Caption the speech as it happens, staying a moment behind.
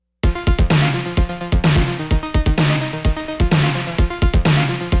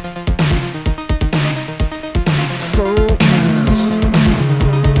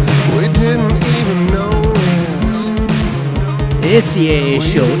It's the AA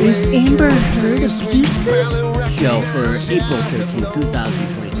Show. Is Amber Heard abusive? Show for April 13th,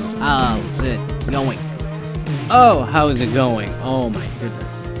 2022. How's it going? How's it going? Oh my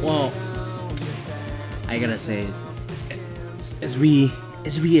goodness. Well, I gotta say, as we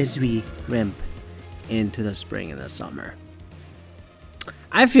ramp into the spring and the summer,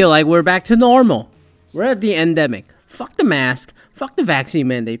 I feel like we're back to normal. We're at the endemic. Fuck the mask. Fuck the vaccine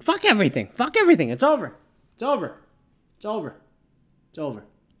mandate. Fuck everything. Fuck everything. It's over. It's over. It's over. It's over.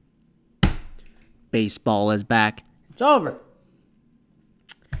 Baseball is back. It's over.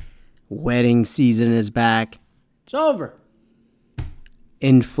 Wedding season is back. It's over.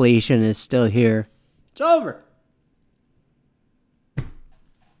 Inflation is still here. It's over.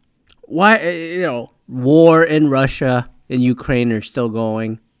 Why, war in Russia and Ukraine are still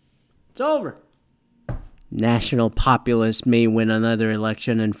going. It's over. National populists may win another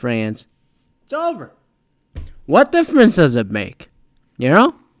election in France. It's over. What difference does it make?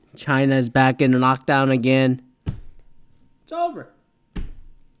 China's back in lockdown again. It's over.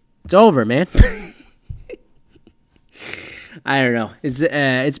 It's over, man. I don't know.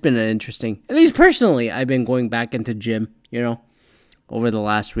 It's been an interesting. At least personally, I've been going back into gym, over the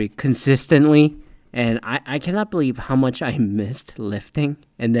last week consistently. And I cannot believe how much I missed lifting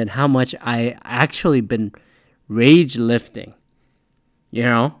and then how much I actually been rage lifting.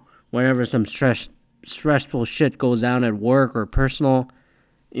 Whenever some stressful shit goes down at work or personal,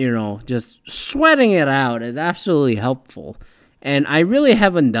 just sweating it out is absolutely helpful. And I really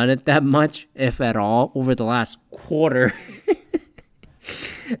haven't done it that much, if at all, over the last quarter.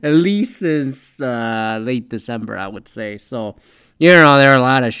 At least since late December, I would say. So, there are a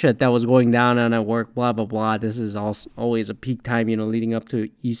lot of shit that was going down on at work, blah, blah, blah. This is always a peak time, leading up to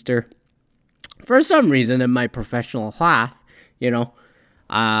Easter. For some reason, in my professional life,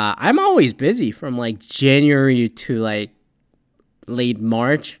 I'm always busy from, January to, late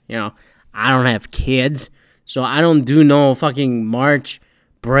March. I don't have kids, so I don't do no fucking March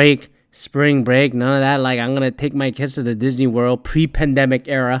break, spring break, none of that. I'm going to take my kids to the Disney World, pre-pandemic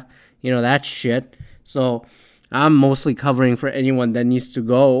era, that shit. So I'm mostly covering for anyone that needs to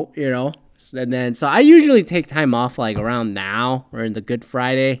go, And then, so I usually take time off around now or in the Good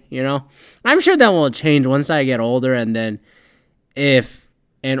Friday, I'm sure that will change once I get older, and then if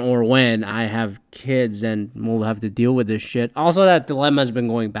and or when I have kids, then we'll have to deal with this shit. Also, that dilemma's been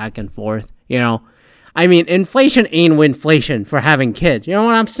going back and forth, I mean, inflation ain't inflation for having kids. You know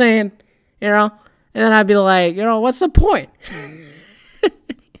what I'm saying? And then I'd be like, what's the point?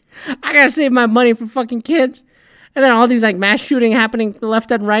 I gotta save my money for fucking kids. And then all these mass shooting happening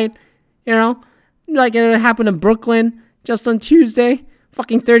left and right, it happened in Brooklyn just on Tuesday.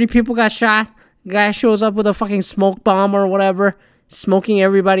 Fucking 30 people got shot. Guy shows up with a fucking smoke bomb or whatever, smoking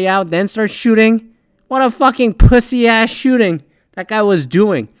everybody out, then starts shooting. What a fucking pussy ass shooting that guy was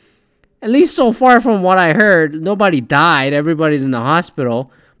doing. At least so far from what I heard, nobody died. Everybody's in the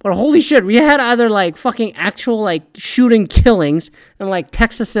hospital. But holy shit, we had other fucking actual shooting killings in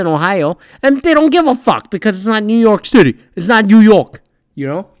Texas and Ohio, and they don't give a fuck because it's not New York City. It's not New York,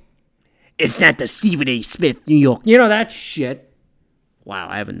 It's not the Stephen A. Smith, New York. That shit. Wow,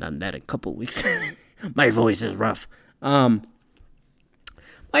 I haven't done that in a couple weeks. My voice is rough. But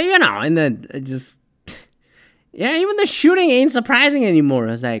and then it just, even the shooting ain't surprising anymore.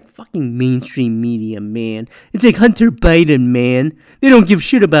 It's fucking mainstream media, man. It's Hunter Biden, man. They don't give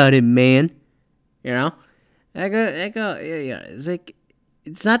shit about him, man. It's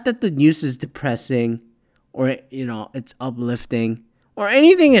it's not that the news is depressing or, it's uplifting or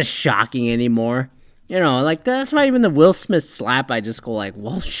anything is shocking anymore. That's why even the Will Smith slap, I just go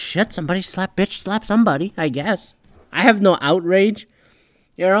well, shit, somebody slap somebody, I guess. I have no outrage,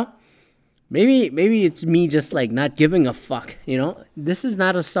 Maybe it's me just not giving a fuck, This is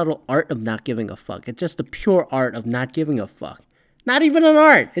not a subtle art of not giving a fuck. It's just a pure art of not giving a fuck. Not even an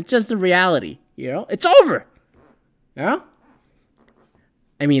art. It's just a reality, It's over, I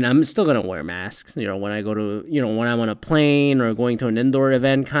mean, I'm still going to wear masks, when I go to, when I'm on a plane or going to an indoor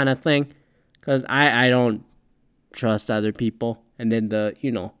event kind of thing. Because I don't trust other people. And then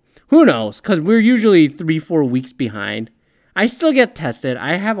who knows? Because we're usually 3-4 weeks behind. I still get tested.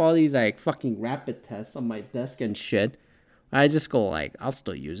 I have all these fucking rapid tests on my desk and shit. I just go I'll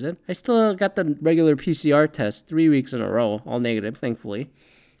still use it. I still got the regular PCR test 3 weeks in a row, all negative, thankfully.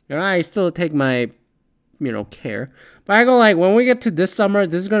 I still take my, care. But I go when we get to this summer,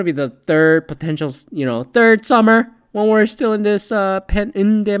 this is going to be the third potential, third summer when we're still in this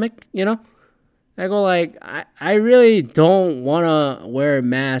pandemic, I go I really don't want to wear a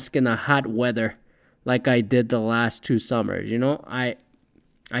mask in the hot weather like I did the last 2 summers, I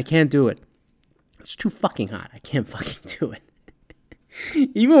can't do it. It's too fucking hot. I can't fucking do it.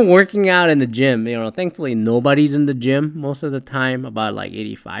 Even working out in the gym, thankfully nobody's in the gym most of the time, about like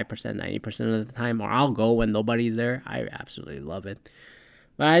 85%, 90% of the time, or I'll go when nobody's there. I absolutely love it.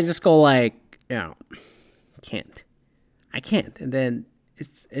 But I just go like, can't. I can't. And then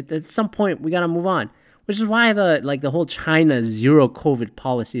at some point we got to move on, which is why the whole China zero COVID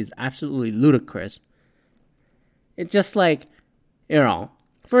policy is absolutely ludicrous. It's just like,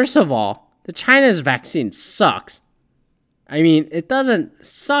 first of all, the China's vaccine sucks. I mean, it doesn't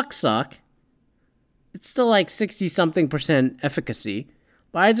suck. It's still like 60-something% efficacy.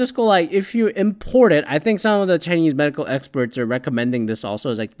 But I just go like, if you import it, I think some of the Chinese medical experts are recommending this also.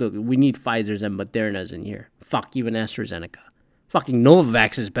 It's like, look, we need Pfizer's and Moderna's in here. Fuck, even AstraZeneca. Fucking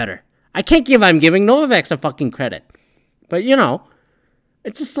Novavax is better. I can't I'm giving Novavax a fucking credit. But,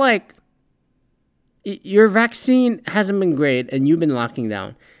 it's just like, your vaccine hasn't been great and you've been locking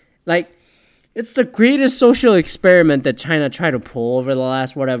down. Like, it's the greatest social experiment that China tried to pull over the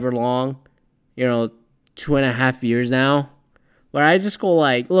last whatever long, 2.5 years now. But I just go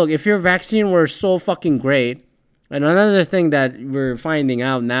like, look, if your vaccine were so fucking great, and another thing that we're finding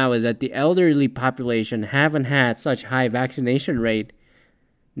out now is that the elderly population haven't had such high vaccination rate,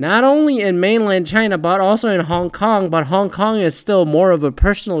 not only in mainland China, but also in Hong Kong. But Hong Kong is still more of a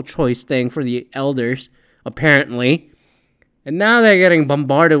personal choice thing for the elders, apparently. And now they're getting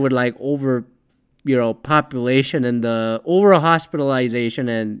bombarded with like population and the over hospitalization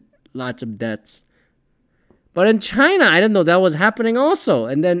and lots of deaths. But in China, I didn't know that was happening also.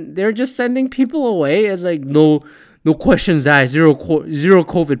 And then they're just sending people away as like, no questions asked, zero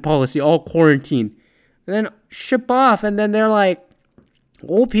COVID policy, all quarantine. And then ship off. And then they're like,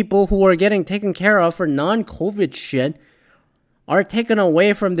 old people who are getting taken care of for non-COVID shit are taken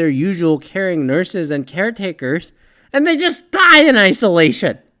away from their usual caring nurses and caretakers. And they just die in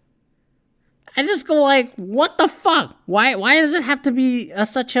isolation. I just go like, what the fuck? Why does it have to be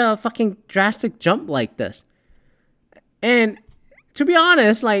such a fucking drastic jump like this? And to be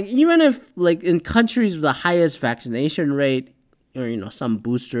honest, like, even if like in countries with the highest vaccination rate, or some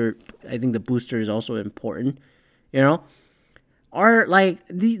booster, I think the booster is also important, are like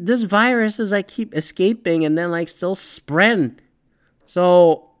this virus is like keep escaping and then like still spreading.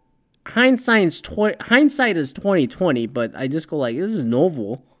 So hindsight is 2020, but I just go like, this is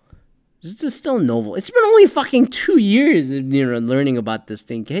novel. This is still novel. It's been only fucking 2 years, learning about this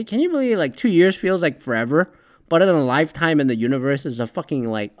thing. Can you believe like 2 years feels like forever? But in a lifetime in the universe is a fucking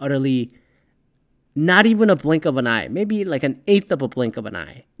like utterly not even a blink of an eye. Maybe like an eighth of a blink of an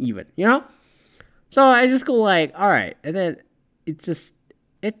eye even, So I just go like, all right. And then it's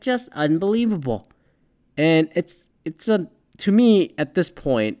just unbelievable. And to me at this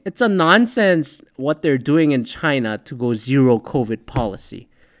point, it's a nonsense what they're doing in China to go zero COVID policy.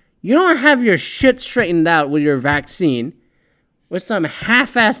 You don't have your shit straightened out with your vaccine, with some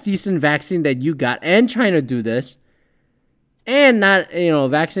half-assed decent vaccine that you got, and trying to do this, and not,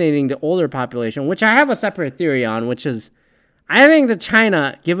 vaccinating the older population, which I have a separate theory on, which is, I think that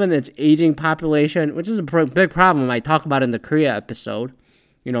China, given its aging population, which is a big problem I talked about in the Korea episode,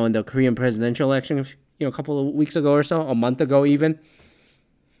 in the Korean presidential election, a couple of weeks ago or so, a month ago even,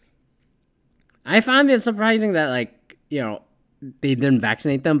 I found it surprising that, like, they didn't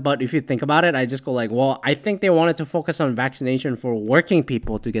vaccinate them. But if you think about it, I just go like, well, I think they wanted to focus on vaccination for working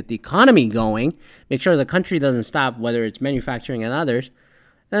people to get the economy going, make sure the country doesn't stop, whether it's manufacturing and others.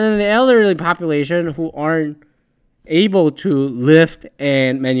 And then the elderly population who aren't able to lift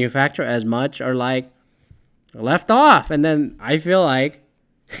and manufacture as much are like left off. And then I feel like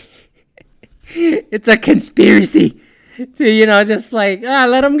it's a conspiracy to, just like,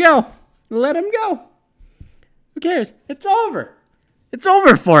 let them go. Let them go. Who cares? It's over. It's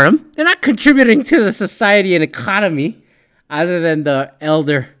over for them. They're not contributing to the society and economy other than the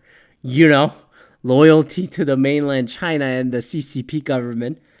elder, loyalty to the mainland China and the CCP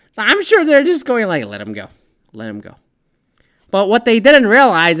government. So I'm sure they're just going like, let them go. Let them go. But what they didn't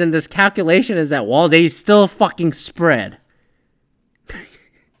realize in this calculation is that, well, they still fucking spread.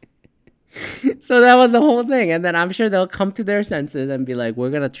 So that was the whole thing. And then I'm sure they'll come to their senses and be like, we're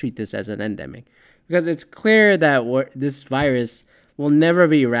going to treat this as an endemic. Because it's clear that this virus will never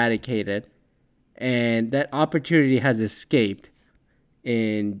be eradicated. And that opportunity has escaped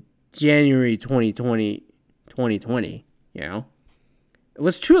in January 2020. It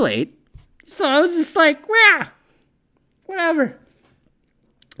was too late. So I was just like, yeah, whatever.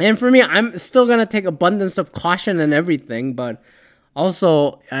 And for me, I'm still going to take abundance of caution and everything. But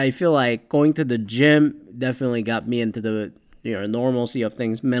also, I feel like going to the gym definitely got me into the normalcy of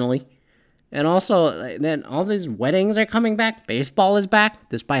things mentally. And also, then all these weddings are coming back. Baseball is back,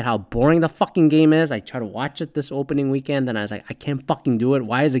 despite how boring the fucking game is. I tried to watch it this opening weekend, and I was like, I can't fucking do it.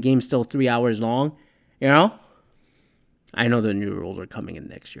 Why is the game still 3 hours long? You know? I know the new rules are coming in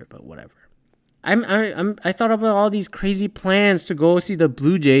next year, but whatever. I thought about all these crazy plans to go see the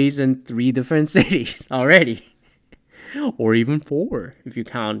Blue Jays in 3 different cities already. Or even 4, if you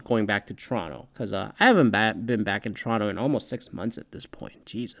count going back to Toronto. Because I haven't been back in Toronto in almost 6 months at this point.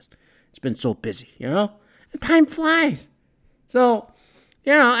 Jesus. It's been so busy, you know? And time flies. So,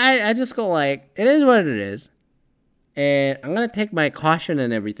 you know, I just go like, it is what it is. And I'm going to take my caution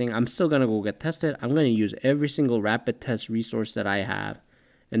and everything. I'm still going to go get tested. I'm going to use every single rapid test resource that I have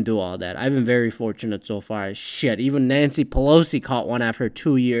and do all that. I've been very fortunate so far. Shit, even Nancy Pelosi caught one after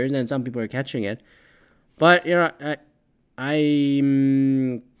 2 years, and some people are catching it. But, you know,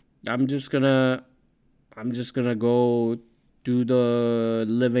 I'm just gonna go do the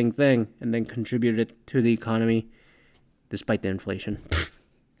living thing and then contribute it to the economy despite the inflation.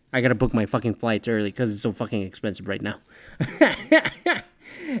 I gotta book my fucking flights early because it's so fucking expensive right now.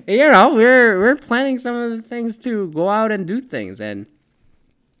 You know, we're planning some of the things to go out and do things, and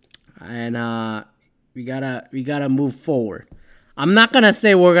we gotta move forward. I'm not gonna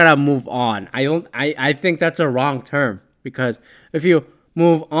say we're gonna move on. I think that's a wrong term, because if you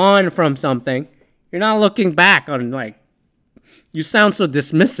move on from something, you're not looking back on, like, you sound so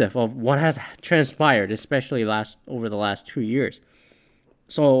dismissive of what has transpired, especially over the last 2 years.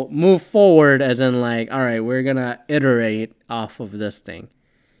 So move forward as in, like, all right, we're going to iterate off of this thing.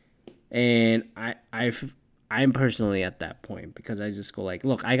 And I'm personally at that point, because I just go like,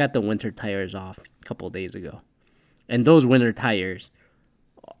 look, I got the winter tires off a couple of days ago. And those winter tires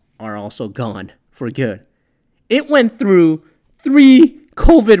are also gone for good. It went through 3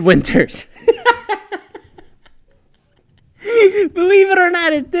 COVID winters. Believe it or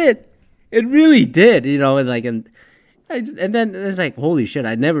not, it did. It really did, you know, and then it's like, holy shit,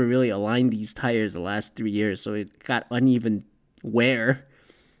 I never really aligned these tires the last 3 years, so it got uneven wear.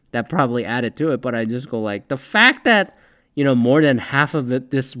 That probably added to it, but I just go like, the fact that, you know, more than half of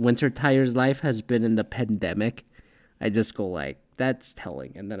this winter tire's life has been in the pandemic, I just go like, that's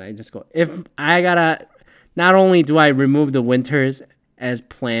telling. And then I just go, if I gotta, not only do I remove the winters as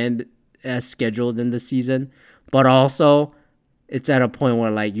planned, as scheduled in the season, but also it's at a point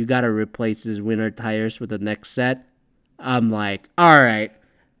where, like, you gotta replace these winter tires with the next set. I'm like, all right,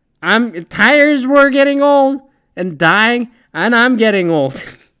 tires were getting old and dying, and I'm getting old.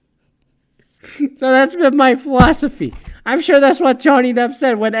 So that's been my philosophy. I'm sure that's what Johnny Depp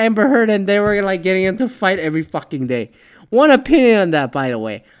said when Amber Heard and they were, like, getting into a fight every fucking day. One opinion on that, by the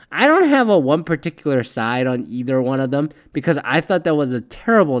way. I don't have a one particular side on either one of them, because I thought that was a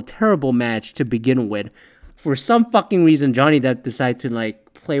terrible, terrible match to begin with. For some fucking reason, Johnny Depp decided to,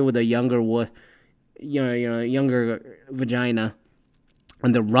 like, play with a younger vagina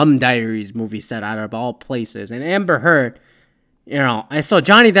on the Rum Diaries movie set, out of all places. And Amber Heard, you know, I saw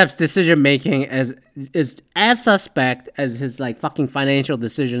Johnny Depp's decision making is as suspect as his, like, fucking financial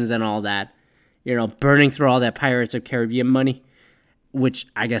decisions and all that. You know, burning through all that Pirates of Caribbean money, which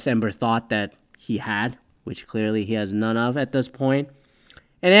I guess Amber thought that he had, which clearly he has none of at this point.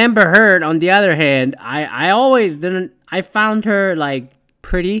 And Amber Heard, on the other hand, I found her, like,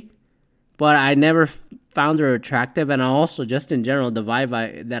 pretty, but I never found her attractive. And also, just in general, the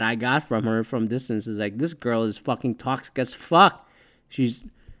vibe that I got from her from distance is like, this girl is fucking toxic as fuck.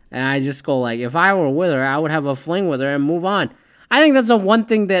 And I just go like, if I were with her, I would have a fling with her and move on. I think that's the one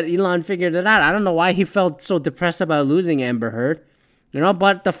thing that Elon figured it out. I don't know why he felt so depressed about losing Amber Heard. You know,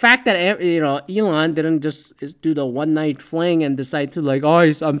 but the fact that, you know, Elon didn't just do the one night fling and decide to, like,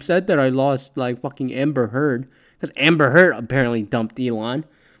 oh, I'm sad that I lost, like, fucking Amber Heard. Because Amber Heard apparently dumped Elon,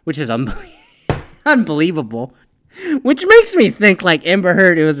 which is unbelievable. Which makes me think, like, Amber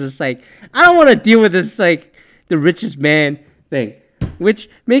Heard, it was just like, I don't want to deal with this, like, the richest man thing. Which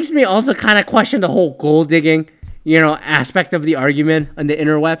makes me also kind of question the whole gold digging, you know, aspect of the argument on the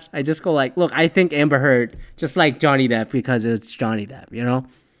interwebs. I just go like, look, I think Amber Heard, just like Johnny Depp, because it's Johnny Depp, you know?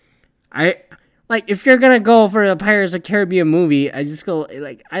 If you're going to go for the Pirates of the Caribbean movie, I just go,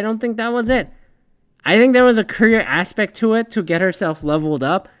 like, I don't think that was it. I think there was a career aspect to it to get herself leveled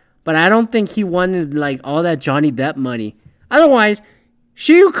up, but I don't think he wanted, like, all that Johnny Depp money. Otherwise,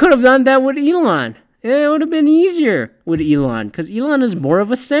 she could have done that with Elon. It would have been easier with Elon, because Elon is more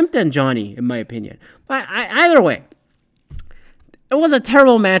of a simp than Johnny, in my opinion. But either way, it was a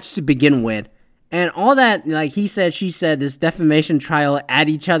terrible match to begin with. And all that, like, he said, she said, this defamation trial at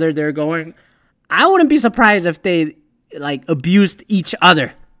each other they're going, I wouldn't be surprised if they, like, abused each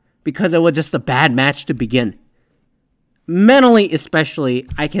other because it was just a bad match to begin. Mentally, especially,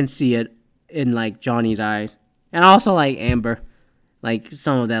 I can see it in like Johnny's eyes, and also like Amber, like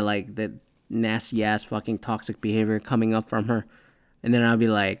some of that like the nasty ass fucking toxic behavior coming up from her, and then I'll be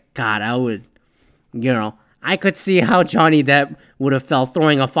like, God, I would, I could see how Johnny Depp would have felt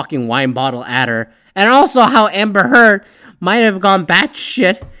throwing a fucking wine bottle at her, and also how Amber Heard might have gone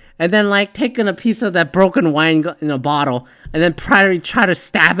batshit and then like taken a piece of that broken wine in a bottle and then try to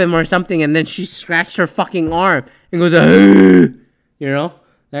stab him or something, and then she scratched her fucking arm and goes,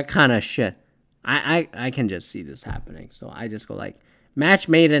 that kind of shit. I can just see this happening. So I just go like, match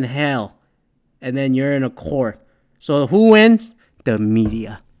made in hell, and then you're in a court. So who wins? The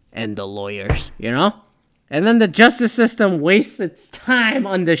media and the lawyers, And then the justice system wastes its time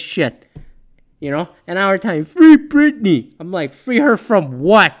on this shit, And our time, free Britney. I'm like, free her from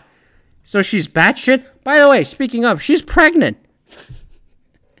what? So she's batshit? By the way, speaking of, she's pregnant.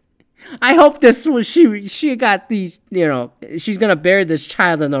 I hope this was, she got these, she's going to bear this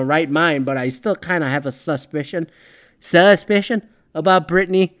child in the right mind, but I still kind of have a suspicion about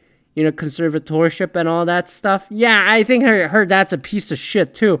Britney, conservatorship and all that stuff. Yeah, I think her dad's a piece of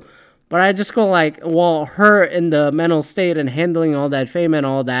shit too. But I just go like, well, her in the mental state and handling all that fame and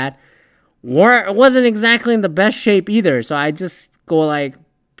all that wasn't exactly in the best shape either. So I just go like,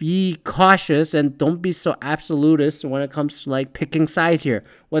 be cautious and don't be so absolutist when it comes to like picking sides here.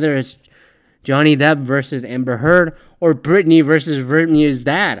 Whether it's Johnny Depp versus Amber Heard or Britney versus Britney's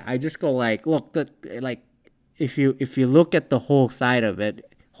dad. I just go like, look, if you look at the whole side of it,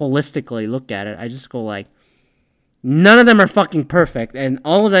 holistically look at it, I just go like, none of them are fucking perfect, and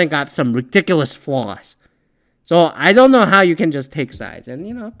all of them got some ridiculous flaws. So I don't know how you can just take sides,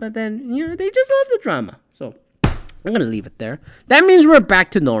 and but then they just love the drama. So I'm gonna leave it there. That means we're back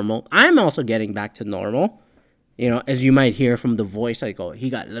to normal. I'm also getting back to normal. As you might hear from the voice, I go, he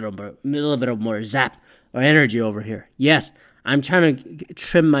got a little bit of more zap or energy over here. Yes, I'm trying to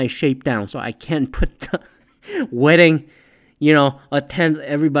trim my shape down so I can put the wedding. Attend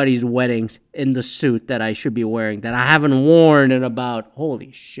everybody's weddings in the suit that I should be wearing that I haven't worn in about,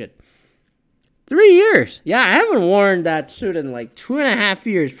 holy shit, 3 years. Yeah, I haven't worn that suit in like 2.5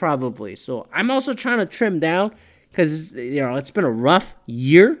 years probably. So I'm also trying to trim down because, it's been a rough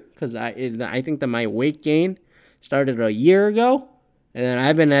year because I think that my weight gain started a year ago. And then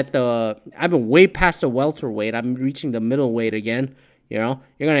I've been way past the welterweight. I'm reaching the middleweight again. You're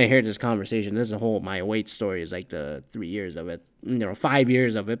going to hear this conversation. This is my weight story is like the 3 years of it, 5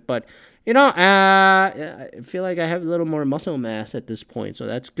 years of it. But, I feel like I have a little more muscle mass at this point. So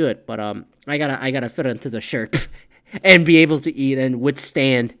that's good. But I gotta fit into the shirt and be able to eat and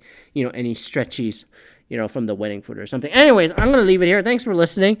withstand, any stretchies, from the wedding food or something. Anyways, I'm going to leave it here. Thanks for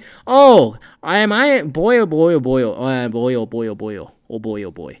listening. Oh, boy.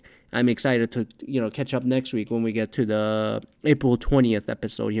 I'm excited to, catch up next week when we get to the April 20th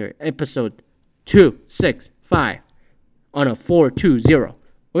episode here. Episode 265 on a 420.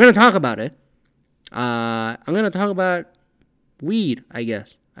 We're going to talk about it. I'm going to talk about weed, I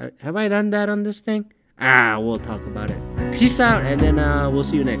guess. Have I done that on this thing? We'll talk about it. Peace out, and then we'll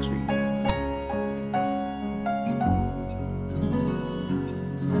see you next week.